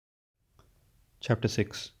Chapter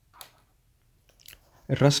 6.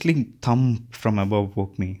 A rustling thump from above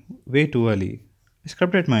woke me, way too early. I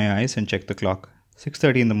scrubbed at my eyes and checked the clock.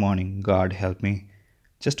 6:30 in the morning, God help me.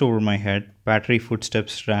 Just over my head, battery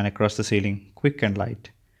footsteps ran across the ceiling, quick and light.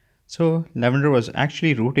 So, Lavender was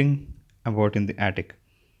actually rooting about in the attic.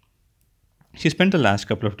 She spent the last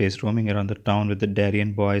couple of days roaming around the town with the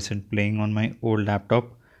Darien boys and playing on my old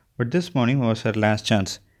laptop, but this morning was her last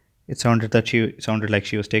chance. It sounded like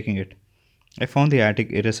she was taking it. I found the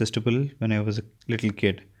attic irresistible when I was a little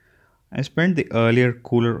kid. I spent the earlier,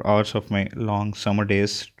 cooler hours of my long summer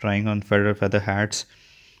days trying on feather hats,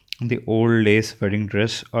 the old lace wedding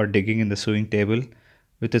dress, or digging in the sewing table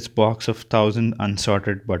with its box of thousand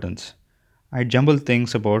unsorted buttons. I jumbled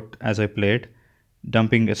things about as I played,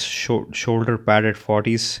 dumping a shoulder padded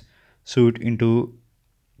 40s suit into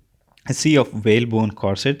a sea of whalebone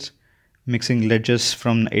corsets, mixing ledgers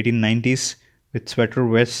from 1890s with sweater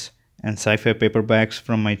vests and sci-fi paperbacks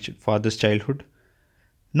from my father's childhood.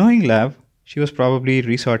 Knowing Lav, she was probably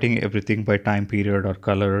resorting everything by time period or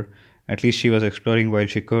color. At least she was exploring while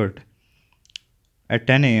she could. At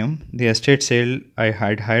 10 a.m., the estate sale I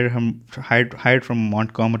had hired from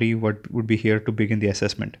Montgomery would be here to begin the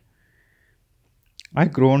assessment. I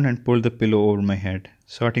groaned and pulled the pillow over my head.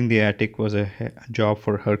 Sorting the attic was a job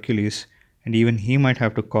for Hercules, and even he might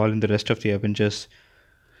have to call in the rest of the Avengers.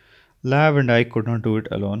 Lav and I could not do it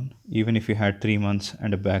alone, even if we had 3 months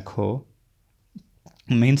and a backhoe.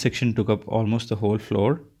 The main section took up almost the whole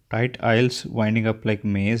floor, tight aisles winding up like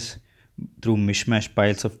maze through mishmash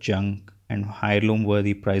piles of junk and heirloom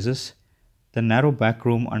worthy prizes. The narrow back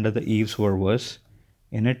room under the eaves were worse.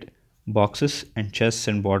 In it, boxes and chests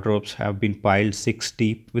and wardrobes have been piled 6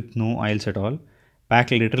 deep with no aisles at all, packed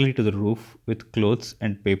literally to the roof with clothes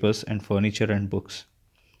and papers and furniture and books.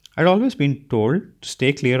 I'd always been told to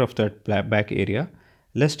stay clear of that back area,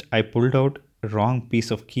 lest I pulled out a wrong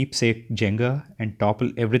piece of keepsake Jenga and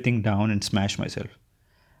topple everything down and smash myself.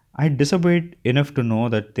 I disobeyed enough to know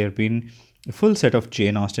that there'd been a full set of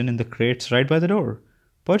Jane Austen in the crates right by the door.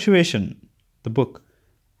 Persuasion, the book,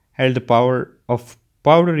 held the power of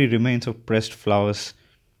powdery remains of pressed flowers,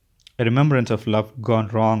 a remembrance of love gone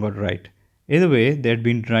wrong or right. Either way, they'd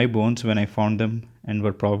been dry bones when I found them and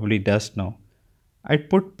were probably dust now.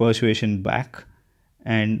 I'd put persuasion back,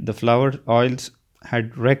 and the flower oils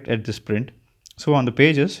had wrecked at this print, so on the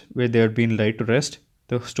pages where they had been laid to rest,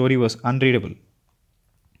 the story was unreadable.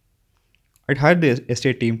 I'd hired the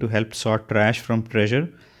estate team to help sort trash from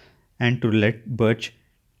treasure and to let Birch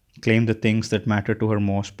claim the things that mattered to her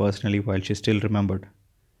most personally while she still remembered.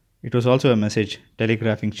 It was also a message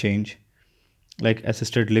telegraphing change. Like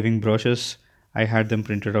assisted living brochures, I had them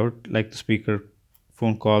printed out like the speaker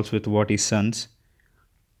phone calls with Watty's sons.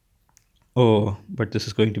 Oh, but this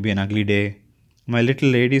is going to be an ugly day. My little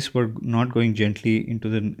ladies were not going gently into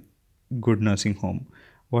the good nursing home.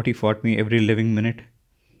 Watty fought me every living minute,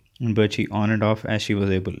 and Birchie on and off as she was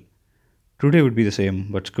able. Today would be the same,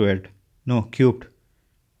 but squared. No, cubed.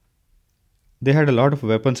 They had a lot of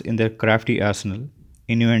weapons in their crafty arsenal: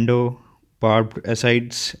 innuendo, barbed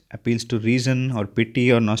asides, appeals to reason or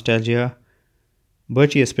pity or nostalgia.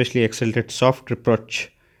 Birchie especially excelled at soft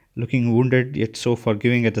reproach, looking wounded yet so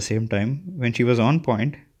forgiving at the same time. When she was on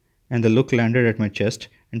point, and the look landed at my chest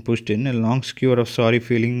and pushed in a long skewer of sorry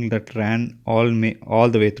feeling that ran all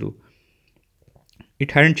the way through.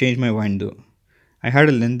 It hadn't changed my mind though. I had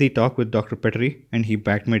a lengthy talk with Dr. Petrie, and he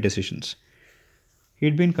backed my decisions.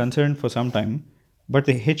 He'd been concerned for some time, but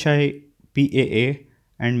the HIPAA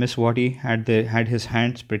and Miss Watty had his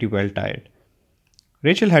hands pretty well tied.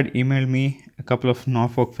 Rachel had emailed me a couple of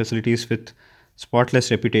Norfolk facilities with spotless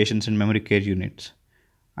reputations in memory care units.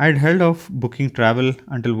 I had held off booking travel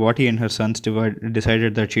until Watty and her sons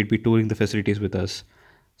decided that she'd be touring the facilities with us.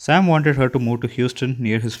 Sam wanted her to move to Houston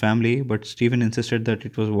near his family, but Stephen insisted that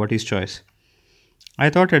it was Watty's choice. I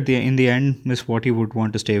thought in the end Miss Watty would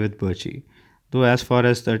want to stay with Birchie, though as far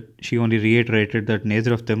as that she only reiterated that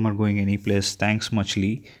neither of them are going anyplace, thanks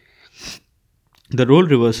muchly. The role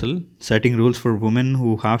reversal, setting rules for women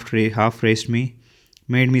who half raised me,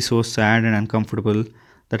 made me so sad and uncomfortable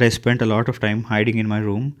that I spent a lot of time hiding in my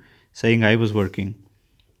room, saying I was working.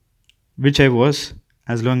 Which I was,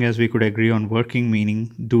 as long as we could agree on working,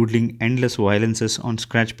 meaning doodling endless violences on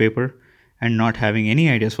scratch paper and not having any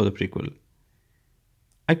ideas for the prequel.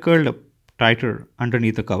 I curled up tighter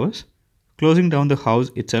underneath the covers. Closing down the house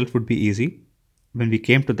itself would be easy when we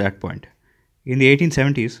came to that point. In the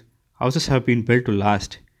 1870s, houses have been built to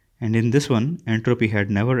last, and in this one, entropy had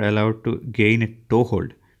never allowed to gain a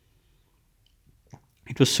toehold.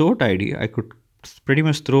 It was so tidy I could pretty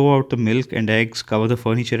much throw out the milk and eggs, cover the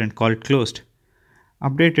furniture, and call it closed.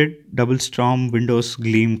 Updated double storm windows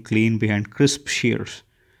gleamed clean behind crisp shears.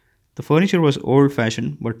 The furniture was old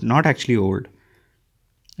fashioned, but not actually old.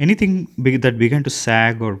 Anything that began to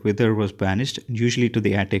sag or wither was banished, usually to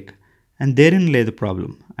the attic. And therein lay the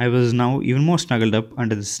problem. I was now even more snuggled up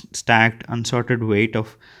under the stacked, unsorted weight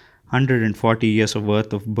of 140 years of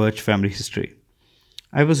worth of Birch family history.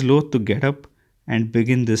 I was loath to get up and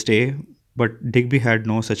begin this day, but Digby had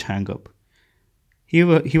no such hang up. He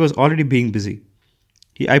was already being busy.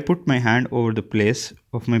 I put my hand over the place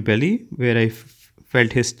of my belly where I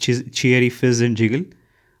felt his cheery fizz and jiggle.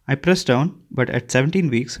 I pressed down, but at 17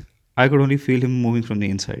 weeks, I could only feel him moving from the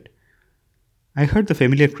inside. I heard the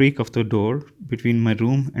familiar creak of the door between my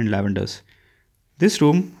room and Lavender's. This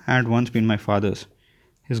room had once been my father's.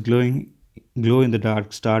 His glow in the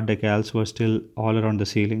dark star decals were still all around the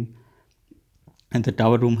ceiling, and the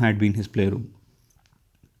tower room had been his playroom.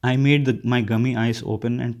 I made my gummy eyes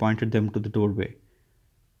open and pointed them to the doorway.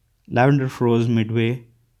 Lavender froze midway,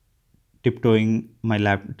 tiptoeing my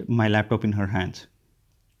laptop in her hands.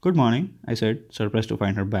 Good morning, I said, surprised to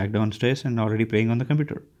find her back downstairs and already playing on the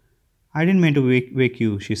computer. I didn't mean to wake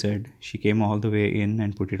you, she said. She came all the way in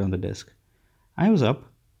and put it on the desk. I was up.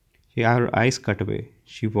 Her eyes cut away.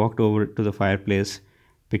 She walked over to the fireplace,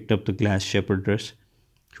 picked up the glass shepherd dress,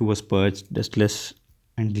 who was perched, dustless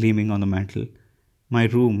and gleaming on the mantel. My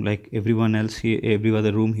room, like everyone else here, every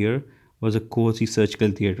other room here, was a cozy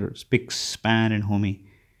surgical theater, spick, span, and homey.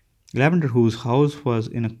 Lavender, whose house was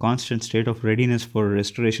in a constant state of readiness for a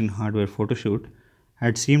restoration hardware photoshoot,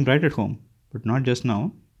 had seemed right at home, but not just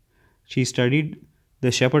now. She studied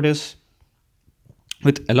the shepherdess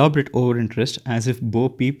with elaborate over-interest as if Bo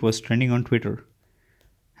Peep was trending on Twitter.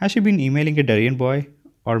 Has she been emailing a Darien boy?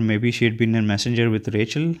 Or maybe she had been a messenger with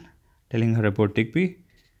Rachel, telling her about Digby?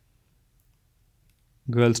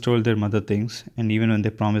 Girls told their mother things, and even when they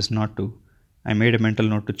promised not to. I made a mental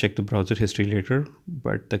note to check the browser history later,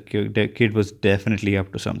 but the kid was definitely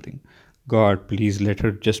up to something. God, please let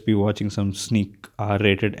her just be watching some sneak R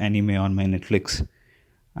rated anime on my Netflix.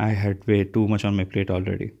 I had way too much on my plate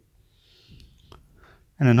already.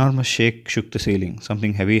 An enormous shake shook the ceiling.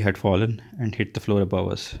 Something heavy had fallen and hit the floor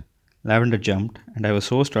above us. Lavender jumped, and I was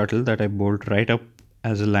so startled that I bowled right up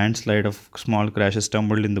as a landslide of small crashes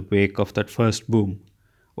tumbled in the wake of that first boom.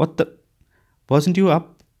 What the? Wasn't you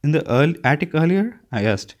up in the attic earlier? I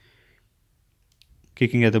asked,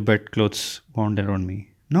 kicking at the bedclothes wound around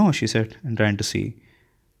me. No, she said, and ran to see.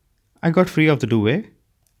 I got free of the duvet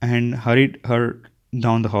and hurried her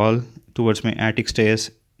down the hall towards my attic stairs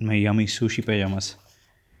in my yummy sushi pajamas.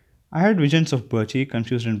 I had visions of Birchie,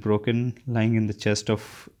 confused and broken, lying in the chest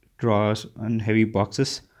of drawers and heavy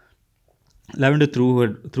boxes. Lavender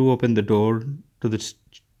threw open the door to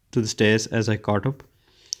the stairs as I caught up,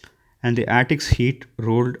 and the attic's heat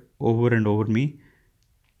rolled over and over me,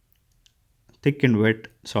 thick and wet,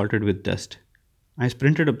 salted with dust. I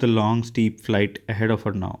sprinted up the long, steep flight ahead of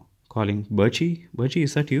her now, calling, Birchie, Birchie,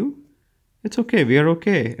 is that you? It's okay, we are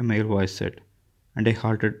okay, a male voice said, and I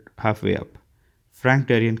halted halfway up. Frank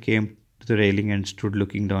Darien came to the railing and stood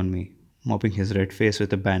looking down me, mopping his red face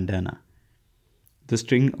with a bandana. The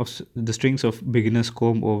strings of beginner's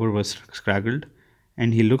comb over was scraggled,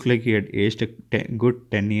 and he looked like he had aged a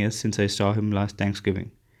good 10 years since I saw him last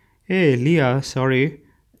Thanksgiving. Hey, Leah, sorry.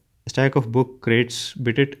 A stack of book crates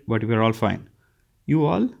bit it, but we're all fine. You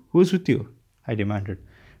all? Who's with you? I demanded.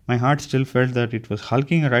 My heart still felt that it was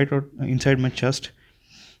hulking right out inside my chest,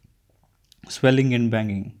 swelling and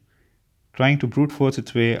banging, trying to brute force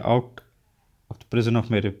its way out of the prison of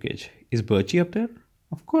my ribcage. Is Birchie up there?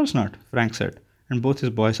 Of course not, Frank said, and both his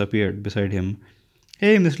boys appeared beside him.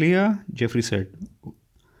 Hey, Miss Leah, Jeffrey said,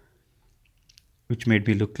 which made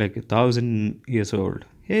me look like 1,000 years old.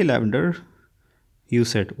 Hey, Lavender, Hugh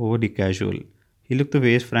said, overly casual. He looked the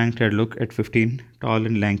way Frank had looked at 15, tall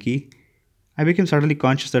and lanky. I became suddenly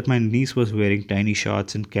conscious that my niece was wearing tiny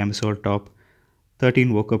shorts and camisole top.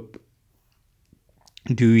 13 woke up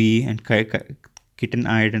dewy and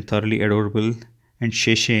kitten-eyed and thoroughly adorable, and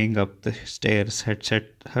shishing up the stairs had set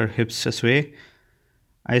her hips asway.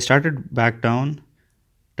 I started back down,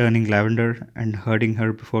 turning Lavender and herding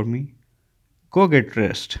her before me. Go get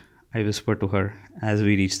dressed, I whispered to her as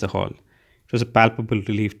we reached the hall. It was a palpable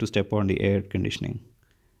relief to step on the air conditioning.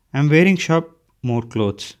 I'm wearing sharp more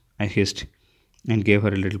clothes, I hissed, and gave her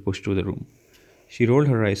a little push to the room. She rolled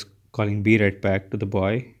her eyes, calling be right back to the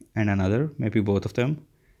boy and another, maybe both of them.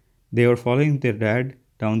 They were following their dad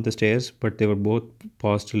down the stairs, but they were both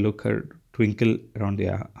paused to look her twinkle around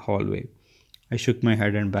the hallway. I shook my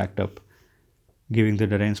head and backed up, giving the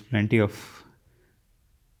Durans plenty of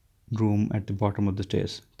room at the bottom of the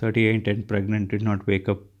stairs. 38 and pregnant did not wake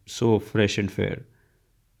up so fresh and fair.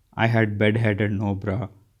 I had bedhead and no bra.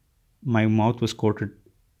 My mouth was coated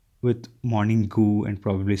with morning goo and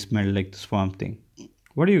probably smelled like the swamp thing.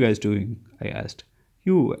 What are you guys doing? I asked.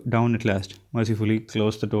 You, down at last, mercifully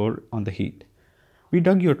closed the door on the heat. We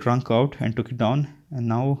dug your trunk out and took it down, and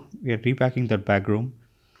now we are repacking that back room,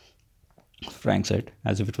 Frank said,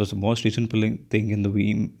 as if it was the most reasonable thing in the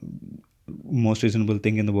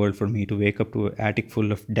world for me to wake up to an attic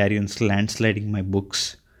full of Darians landsliding my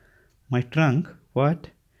books. My trunk? What?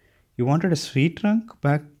 You wanted a sweet trunk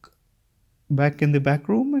back in the back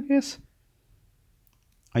room, I guess?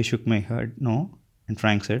 I shook my head. No. And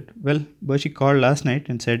Frank said, well, but she called last night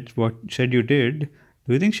and said you did.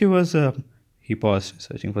 Do you think she was He paused,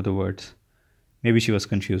 searching for the words. Maybe she was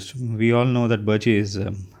confused. We all know that Bertie is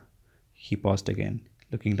He paused again,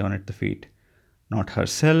 looking down at the feet. Not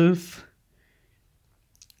herself.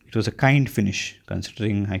 It was a kind finish,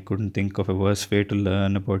 considering I couldn't think of a worse way to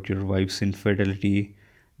learn about your wife's infidelity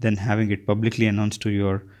than having it publicly announced to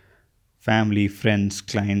your family, friends,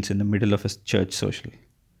 clients in the middle of a church social.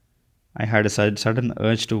 I had a sudden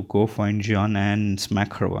urge to go find Jean and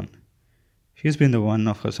smack her one. She's been one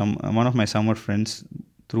of my summer friends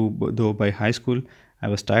though by high school I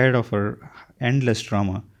was tired of her endless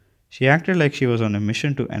drama. She acted like she was on a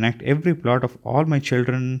mission to enact every plot of all my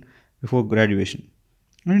children before graduation.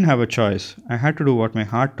 I didn't have a choice. I had to do what my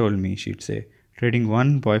heart told me, she'd say, trading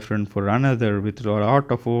one boyfriend for another with a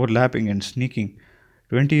lot of overlapping and sneaking.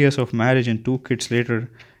 20 years of marriage and two kids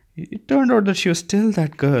later, it turned out that she was still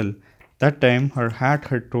that girl. That time, her hat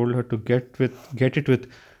had told her to get it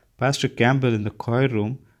with Pastor Campbell in the choir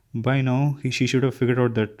room. By now, she should have figured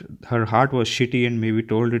out that her heart was shitty and maybe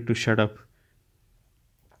told it to shut up.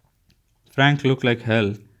 Frank looked like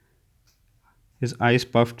hell, his eyes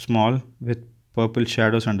puffed small with purple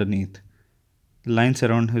shadows underneath. The lines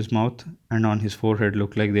around his mouth and on his forehead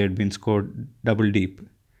looked like they had been scored double deep.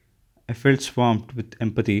 I felt swamped with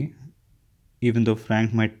empathy, even though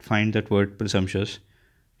Frank might find that word presumptuous.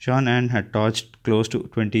 Sean Ann had touched close to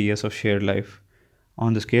 20 years of shared life.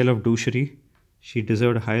 On the scale of douchery, she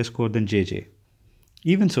deserved a higher score than JJ.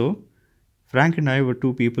 Even so, Frank and I were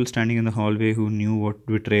two people standing in the hallway who knew what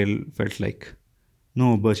betrayal felt like.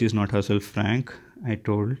 No, Bertie is not herself, Frank, I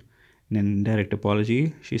told in an indirect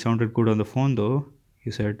apology. She sounded good on the phone, though,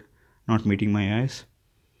 he said, not meeting my eyes.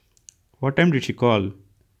 What time did she call?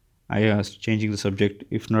 I asked, changing the subject,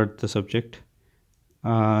 if not the subject,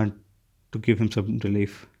 uh, to give him some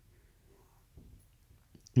relief.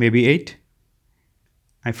 Maybe 8?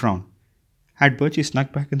 I frowned. Had Bertie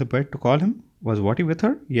snuck back in the bed to call him? Was Watty with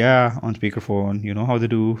her? Yeah, on speakerphone. You know how they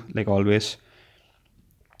do, like always.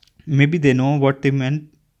 Maybe they know what they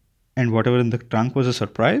meant and whatever in the trunk was a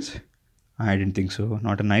surprise? I didn't think so.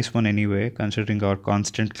 Not a nice one anyway, considering our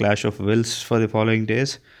constant clash of wills for the following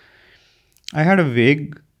days. I had a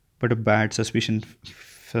vague but a bad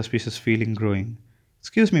suspicious feeling growing.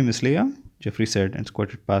 Excuse me, Miss Leah, Jeffrey said and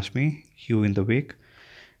squatted past me, Hugh in the wake.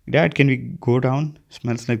 Dad, can we go down?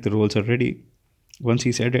 Smells like the rolls are ready. Once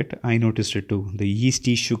he said it, I noticed it too, the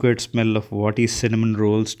yeasty, sugared smell of Watty's cinnamon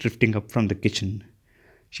rolls drifting up from the kitchen.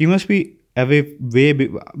 She must be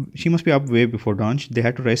she must be up way before dawn. They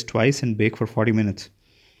had to rise twice and bake for 40 minutes.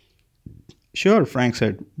 Sure, Frank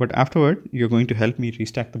said, but afterward, you're going to help me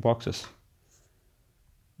restack the boxes.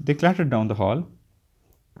 They clattered down the hall,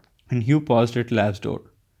 and Hugh paused at Lav's door.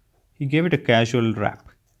 He gave it a casual rap.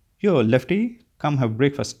 Yo, Lefty, come have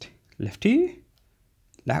breakfast. Lefty?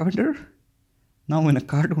 Lavender? Now in a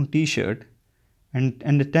cartoon t shirt and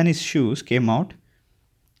the tennis shoes came out,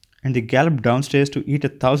 and they galloped downstairs to eat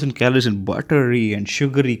 1,000 calories in buttery and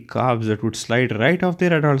sugary carbs that would slide right off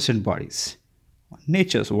their adolescent bodies.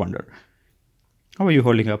 Nature's wonder. How are you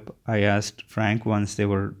holding up? I asked Frank once they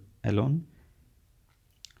were alone.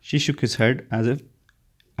 She shook his head as if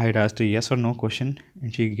I had asked a yes or no question,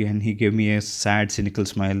 and he gave me a sad, cynical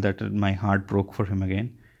smile that my heart broke for him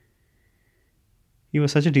again. He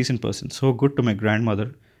was such a decent person, so good to my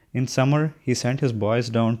grandmother. In summer, he sent his boys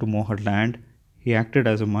down to mow her land. He acted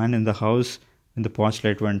as a man in the house when the porch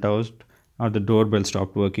light went out or the doorbell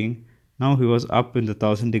stopped working. Now he was up in the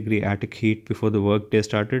 1,000-degree attic heat before the workday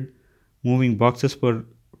started, moving boxes for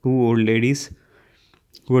two old ladies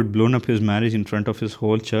who had blown up his marriage in front of his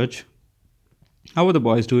whole church. How were the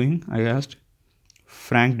boys doing? I asked.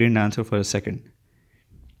 Frank didn't answer for a second.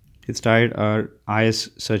 His tired eyes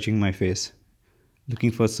searching my face,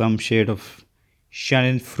 looking for some shade of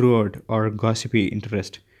Schadenfreude or gossipy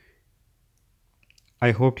interest.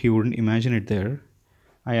 I hoped he wouldn't imagine it there.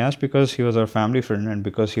 I asked because he was our family friend and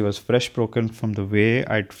because he was fresh broken from the way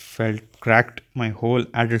I'd felt cracked my whole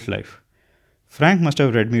adult life. Frank must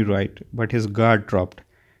have read me right, but his guard dropped.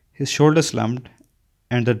 His shoulders slumped,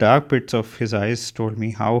 and the dark pits of his eyes told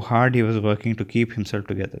me how hard he was working to keep himself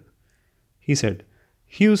together. He said,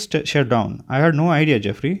 "Hugh, shut down. I had no idea,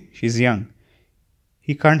 Jeffrey. She's young.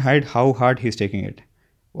 He can't hide how hard he's taking it.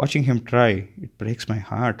 Watching him try, it breaks my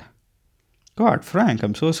heart." "God, Frank,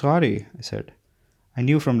 I'm so sorry," I said. I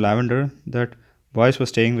knew from Lavender that boys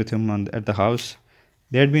were staying with him at the house.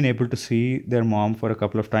 They had been able to see their mom for a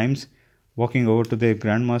couple of times, walking over to their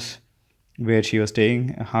grandma's where she was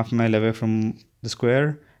staying, a half mile away from the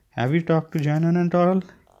square. "Have you talked to Janan and all?"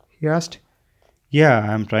 he asked. "Yeah,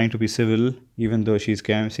 I'm trying to be civil, even though she's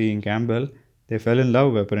seeing Campbell. They fell in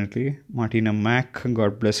love, apparently. Martina Mack,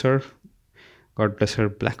 God bless her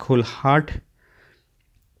black hole heart,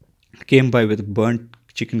 came by with burnt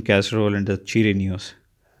chicken casserole and the Cheerios.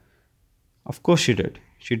 Of course she did.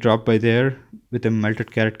 She dropped by there with a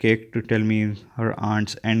melted carrot cake to tell me her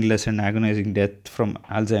aunt's endless and agonizing death from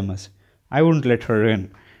Alzheimer's. I wouldn't let her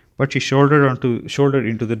in, but she shouldered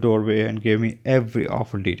into the doorway and gave me every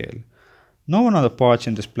awful detail. No one on the porch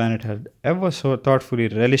in this planet had ever so thoughtfully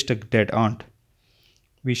relished a dead aunt.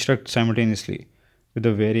 We shrugged simultaneously, with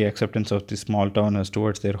a wary acceptance of the small towners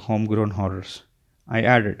towards their homegrown horrors. I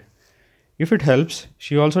added, "If it helps,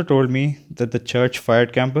 she also told me that the church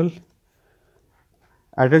fired Campbell.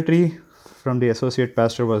 Adultery from the associate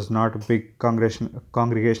pastor was not a big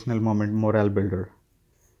congregational moment morale builder.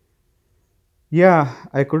 Yeah,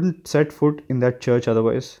 I couldn't set foot in that church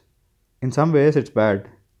otherwise. In some ways, it's bad.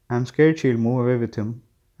 I'm scared she'll move away with him.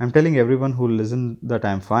 I'm telling everyone who listens that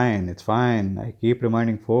I'm fine, it's fine. I keep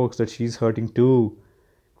reminding folks that she's hurting too.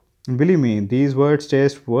 And believe me, these words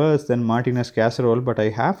taste worse than Martinez casserole, but I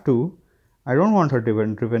have to. I don't want her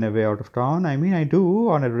driven away out of town. I mean, I do,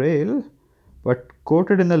 on a rail, but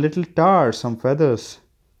coated in a little tar, some feathers."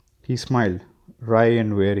 He smiled, wry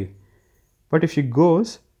and weary. "But if she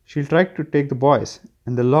goes, she'll try to take the boys,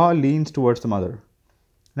 and the law leans towards the mother.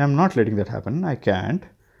 And I'm not letting that happen. I can't.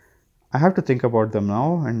 I have to think about them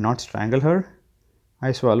now and not strangle her."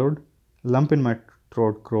 I swallowed, a lump in my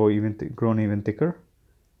throat grown even thicker.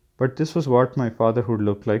 But this was what my fatherhood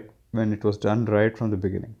looked like when it was done right from the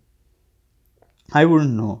beginning. I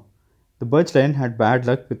wouldn't know. The Birch line had bad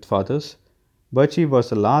luck with fathers. Birchie was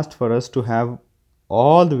the last for us to have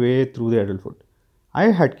all the way through the adulthood.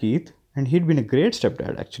 I had Keith, and he'd been a great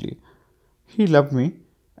stepdad actually. He loved me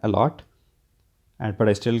a lot, but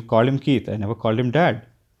I still called him Keith. I never called him Dad.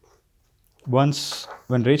 Once,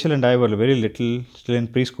 when Rachel and I were very little, still in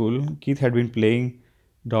preschool, Keith had been playing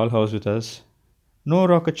dollhouse with us. "No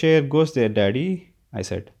rocket chair goes there, Daddy," I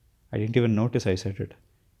said. I didn't even notice I said it.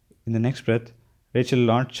 In the next breath, Rachel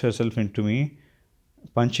launched herself into me,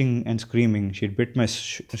 punching and screaming. She'd bit my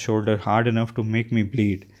shoulder hard enough to make me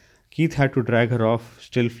bleed. Keith had to drag her off,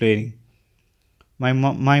 still flailing.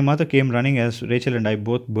 My mother came running as Rachel and I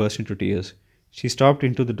both burst into tears. She stopped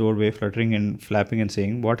into the doorway, fluttering and flapping and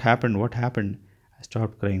saying, "What happened? What happened?" I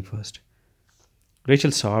stopped crying first.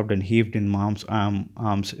 Rachel sobbed and heaved in Mom's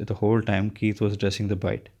arms the whole time Keith was dressing the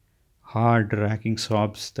bite. Hard, racking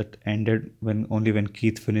sobs that ended when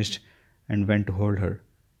Keith finished and went to hold her.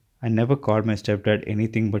 I never called my stepdad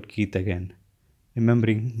anything but Keith again.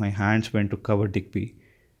 Remembering, my hands went to cover Digby.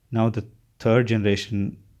 Now the third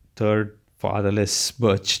fatherless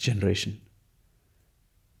Birch generation.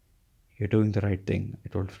 "You're doing the right thing," I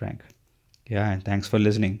told Frank. "Yeah, and thanks for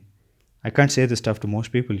listening. I can't say this stuff to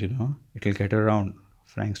most people, you know. It'll get around."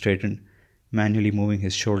 Frank straightened, manually moving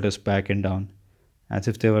his shoulders back and down, as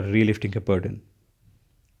if they were relifting a burden.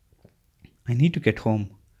 "I need to get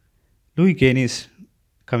home. Louis Gaines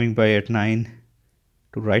coming by at 9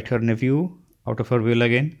 to write her nephew out of her will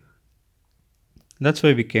again. That's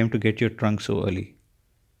why we came to get your trunk so early.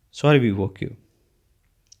 Sorry we woke you."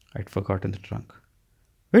 I'd forgotten the trunk.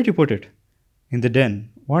 "Where'd you put it?" "In the den.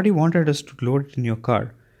 Waddy wanted us to load it in your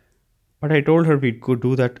car, but I told her we'd go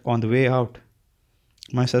do that on the way out."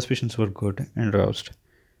 My suspicions were good and roused.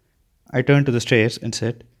 I turned to the stairs and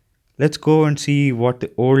said, "Let's go and see what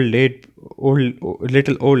the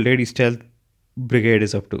little old lady stealth brigade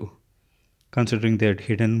is up to, considering they had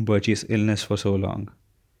hidden Birchie's illness for so long."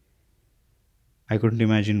 I couldn't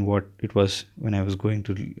imagine what it was when I was going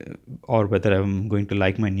to, or whether I'm going to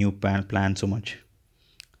like my new plan so much.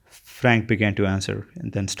 Frank began to answer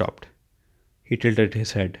and then stopped. He tilted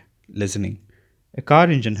his head, listening. A car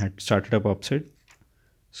engine had started up opposite,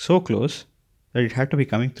 so close that it had to be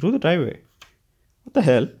coming through the driveway. "What the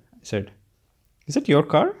hell?" I said. "Is that your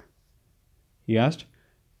car?" he asked.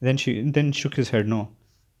 Then shook his head no,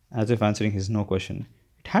 as if answering his no question.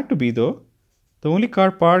 "It had to be, though. The only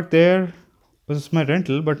car parked there was my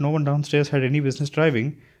rental, but no one downstairs had any business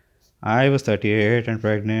driving. I was 38 and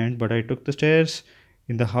pregnant, but I took the stairs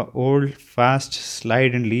in the old, fast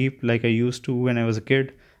slide and leap like I used to when I was a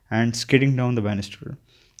kid, and skidding down the banister.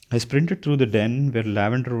 I sprinted through the den where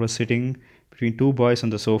Lavender was sitting between two boys on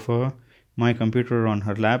the sofa, my computer on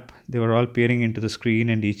her lap. They were all peering into the screen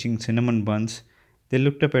and eating cinnamon buns. They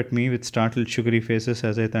looked up at me with startled, sugary faces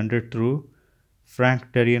as I thundered through.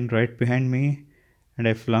 Frank Terrian right behind me, and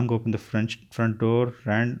I flung open the front door,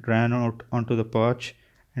 ran out onto the porch,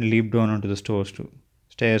 and leaped down onto the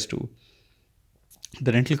stairs too.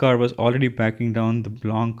 The rental car was already backing down the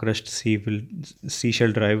long crushed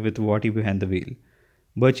seashell drive with Watty behind the wheel.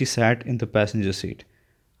 Birchie sat in the passenger seat.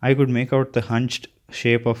 I could make out the hunched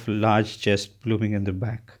shape of large chest blooming in the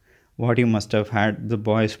back. Watty must have had the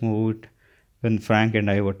boys moved when Frank and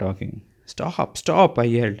I were talking. Stop, stop, I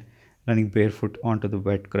yelled, running barefoot onto the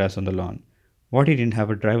wet grass on the lawn. Watty didn't have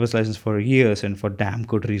a driver's license for years and for damn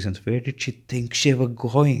good reasons. Where did she think she were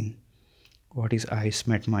going? Watty's eyes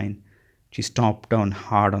met mine. She stomped down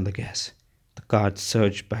hard on the gas. The car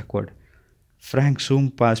surged backward. Frank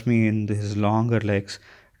zoomed past me in his longer legs,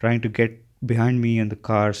 trying to get behind me and the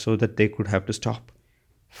car so that they could have to stop.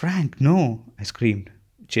 Frank, no! I screamed,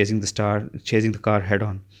 chasing the car head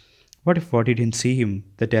on. What if Watty didn't see him?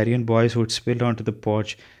 The Darien boys would spill onto the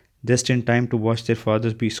porch just in time to watch their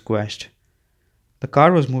fathers be squashed. The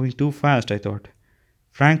car was moving too fast, I thought.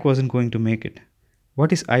 Frank wasn't going to make it.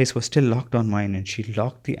 Watty's eyes were still locked on mine, and she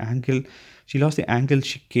lost the angle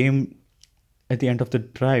she came at the end of the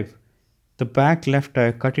drive. The back left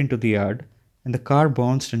tire cut into the yard, and the car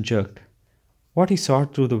bounced and jerked. Watty saw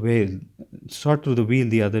through the wheel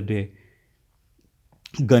the other day,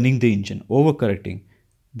 gunning the engine, overcorrecting.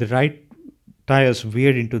 The right tires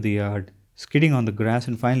veered into the yard, skidding on the grass,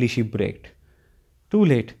 and finally she braked. Too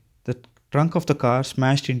late. The trunk of the car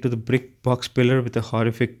smashed into the brick box pillar with a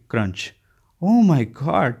horrific crunch. Oh my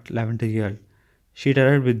god, Lavender yelled. She'd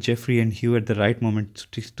arrived with Jeffrey and Hugh at the right moment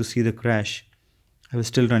to see the crash. I was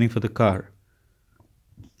still running for the car.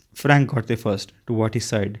 Frank got there first, to Watty's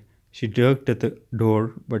side. She jerked at the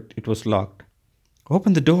door, but it was locked.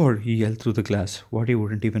 Open the door, he yelled through the glass. Watty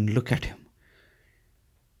wouldn't even look at him.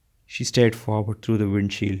 She stared forward through the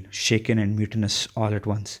windshield, shaken and mutinous all at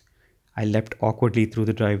once. I leapt awkwardly through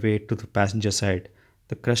the driveway to the passenger side,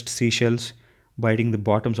 the crushed seashells biting the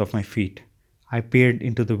bottoms of my feet. I peered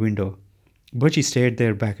into the window. Birchie stared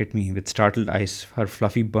there back at me with startled eyes, her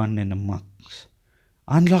fluffy bun in a mux.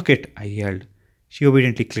 Unlock it, I yelled. She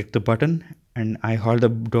obediently clicked the button, and I hauled the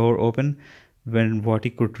door open. When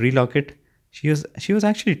Watty could relock it, she was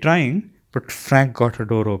actually trying, but Frank got her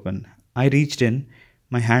door open. I reached in,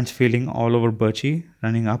 my hands feeling all over Birchie,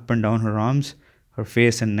 running up and down her arms, her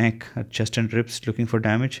face and neck, her chest and ribs, looking for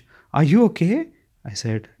damage. Are you okay? I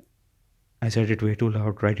said. I said it way too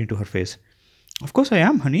loud, right into her face. Of course I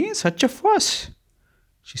am, honey. Such a fuss,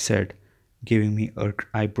 she said, giving me irked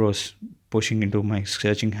eyebrows, pushing into my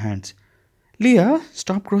searching hands. Leah,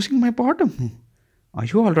 stop grossing my bottom. Are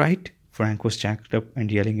you all right? Frank was jacked up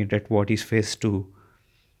and yelling it at Watty's face too.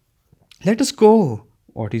 Let us go,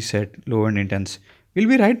 Watty said, low and intense. We'll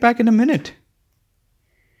be right back in a minute.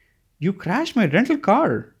 You crashed my rental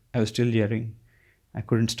car, I was still yelling. I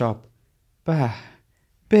couldn't stop. Bah,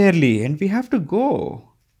 barely, and we have to go.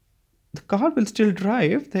 The car will still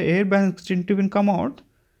drive. The airbags didn't even come out.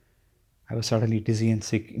 I was suddenly dizzy and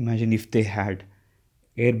sick. Imagine if they had.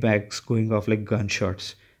 Airbags going off like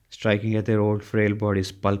gunshots, striking at their old frail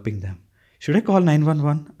bodies, pulping them. Should I call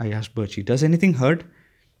 911? I asked Birchie. Does anything hurt?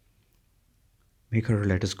 Make her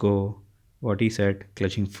let us go, Watty said,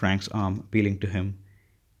 clutching Frank's arm, appealing to him.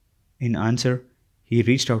 In answer, he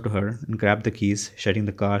reached out to her and grabbed the keys, shutting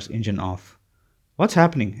the car's engine off. What's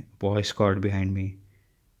happening? A voice called behind me.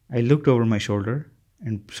 I looked over my shoulder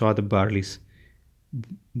and saw the Barleys,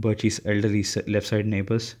 Birchie's elderly left side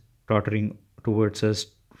neighbors, tottering towards us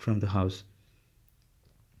from the house.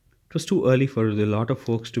 It was too early for a lot of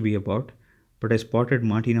folks to be about, but I spotted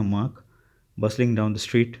Martina Mark bustling down the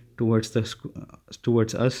street towards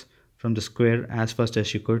us from the square as fast as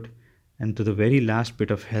she could, and to the very last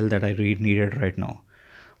bit of hell that I needed right now.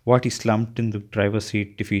 Watty slumped in the driver's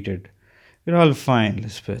seat, defeated. We're all fine,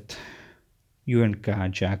 Lisbeth. You and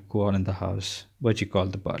Jack go on in the house, Virgie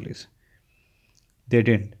called the Barleys. They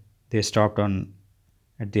didn't. They stopped on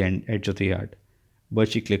at the edge of the yard.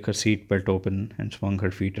 Birchie clicked her seat belt open and swung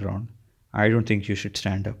her feet around. I don't think you should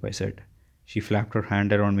stand up, I said. She flapped her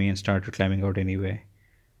hand around me and started climbing out anyway.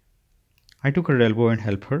 I took her elbow and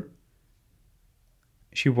helped her.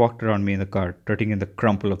 She walked around me in the car, trotting in the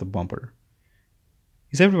crumple of the bumper.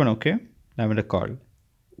 Is everyone okay? Lavender called.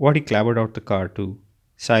 Watty clambered out the car too,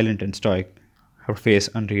 silent and stoic, her face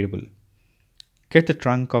unreadable. Get the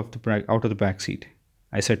trunk out of the back seat.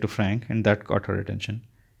 I said to Frank, and that got her attention.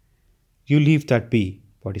 You leave that be,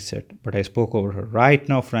 Potty said, but I spoke over her. Right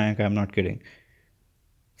now, Frank, I'm not kidding.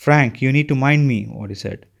 Frank, you need to mind me, Potty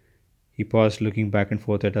said. He paused, looking back and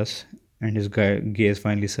forth at us, and his gaze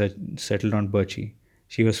finally settled on Birchie.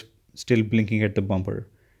 She was still blinking at the bumper.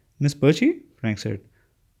 Miss Birchie? Frank said.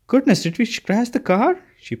 Goodness, did we crash the car?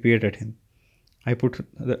 She peered at him. I put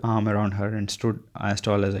the arm around her and stood as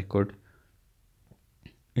tall as I could.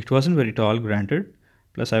 It wasn't very tall, granted.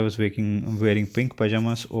 Plus, I was wearing pink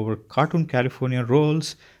pajamas over cartoon California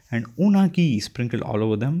rolls and unagi sprinkled all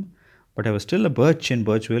over them. But I was still a birch in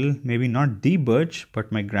Birchville. Maybe not the birch,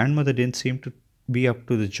 but my grandmother didn't seem to be up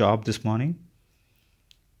to the job this morning.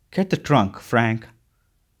 Get the trunk, Frank.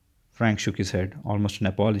 Frank shook his head, almost an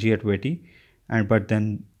apology at Betty, and but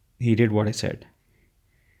then he did what I said.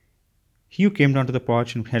 Hugh came down to the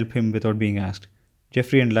porch and helped him without being asked.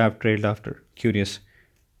 Jeffrey and Lav trailed after, curious.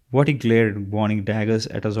 Watty glared warning daggers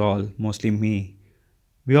at us all, mostly me.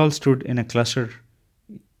 We all stood in a cluster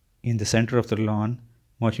in the center of the lawn,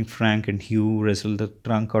 watching Frank and Hugh wrestle the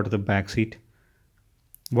trunk out of the back seat.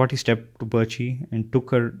 Watty stepped to Birchie and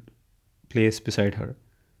took her place beside her.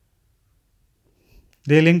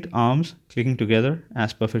 They linked arms, clicking together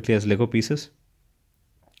as perfectly as Lego pieces.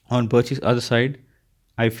 On Birchie's other side,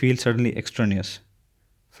 I feel suddenly extraneous.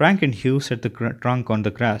 Frank and Hugh set the trunk on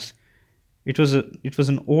the grass. It was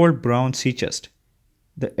an old brown sea chest,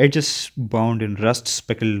 the edges bound in rust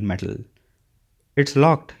speckled metal. It's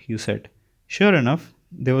locked, Hugh said. Sure enough,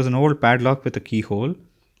 there was an old padlock with a keyhole,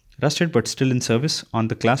 rusted but still in service, on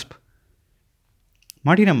the clasp.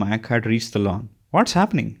 Martina Mack had reached the lawn. What's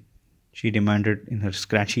happening? She demanded in her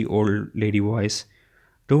scratchy old lady voice.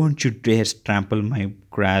 Don't you dare trample my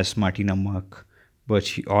grass, Martina Mack, but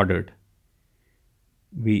she ordered.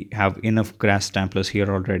 We have enough grass stamplers here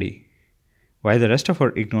already. While the rest of her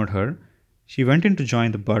ignored her, she went in to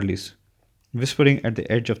join the Burleys, whispering at the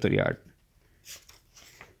edge of the yard.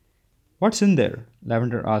 What's in there?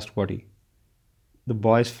 Lavender asked Watty. The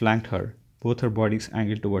boys flanked her, both her bodies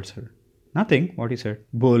angled towards her. Nothing, Watty said.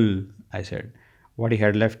 Bull, I said. Watty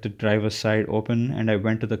had left the driver's side open, and I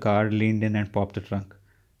went to the car, leaned in, and popped the trunk.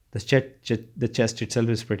 The chest itself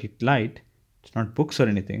is pretty light. It's not books or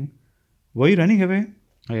anything. Were you running away?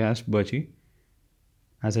 I asked Birchie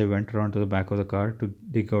as I went around to the back of the car to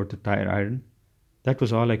dig out the tire iron. That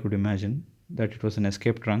was all I could imagine, that it was an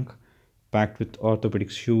escape trunk, packed with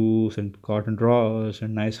orthopedic shoes and cotton drawers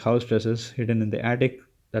and nice house dresses hidden in the attic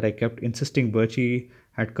that I kept insisting Birchie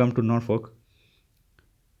had come to Norfolk.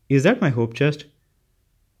 Is that my hope chest?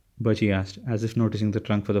 Birchie asked, as if noticing the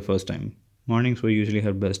trunk for the first time. Mornings were usually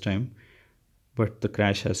her best time, but the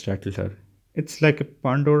crash has startled her. It's like a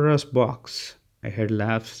Pandora's box. I heard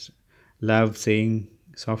Lav saying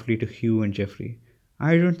softly to Hugh and Jeffrey.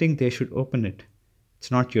 I don't think they should open it.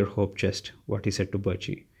 It's not your hope chest, what he said to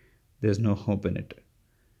Birchie. There's no hope in it.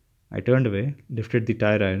 I turned away, lifted the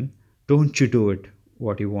tire iron. Don't you do it,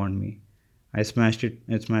 what he warned me. I smashed it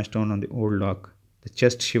and smashed down on the old lock. The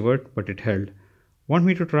chest shivered, but it held. Want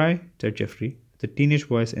me to try? Said Jeffrey, the teenage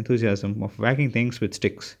boy's enthusiasm of whacking things with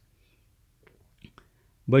sticks.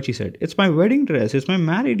 Birchie said, It's my wedding dress. It's my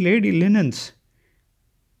married lady linens.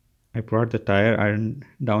 I brought the tire iron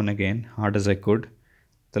down again, hard as I could.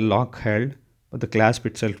 The lock held, but the clasp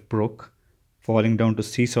itself broke, falling down to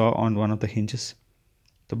seesaw on one of the hinges.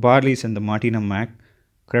 The Barleys and the Martina Mac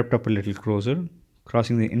crept up a little closer,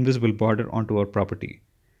 crossing the invisible border onto our property.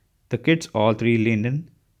 The kids all three leaned in,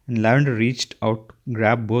 and Lavender reached out,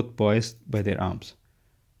 grabbed both boys by their arms.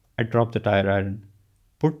 I dropped the tire iron,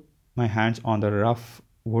 put my hands on the rough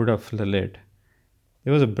wood of the lid.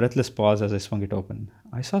 There was a breathless pause as I swung it open.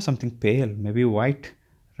 I saw something pale, maybe white,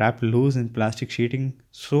 wrapped loose in plastic sheeting,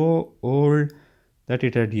 so old that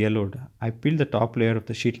it had yellowed. I peeled the top layer of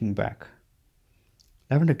the sheeting back.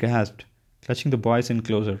 Lavender gasped, clutching the boys in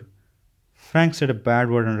closer. Frank said a bad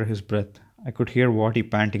word under his breath. I could hear Watty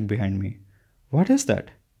panting behind me. What is that?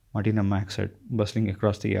 Martina Mack said, bustling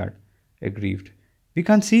across the yard, aggrieved. We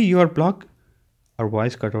can't see, you are blocked. Her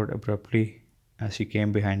voice cut out abruptly as she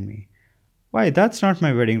came behind me. Why, that's not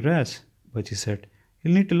my wedding dress, Birchie said.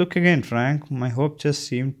 You'll need to look again, Frank. My hope just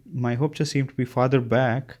seemed to be farther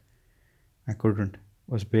back. I couldn't,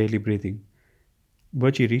 was barely breathing.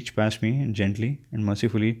 Birchie reached past me and gently and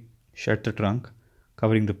mercifully shut the trunk,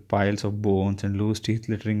 covering the piles of bones and loose teeth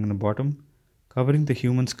littering in the bottom, covering the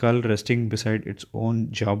human skull resting beside its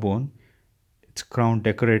own jawbone, its crown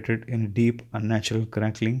decorated in a deep, unnatural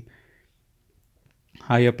crackling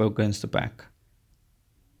high up against the back.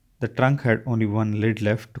 The trunk had only one lid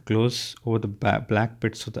left to close over the black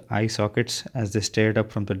pits of the eye sockets as they stared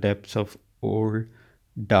up from the depths of old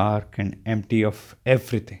dark and empty of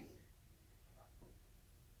everything.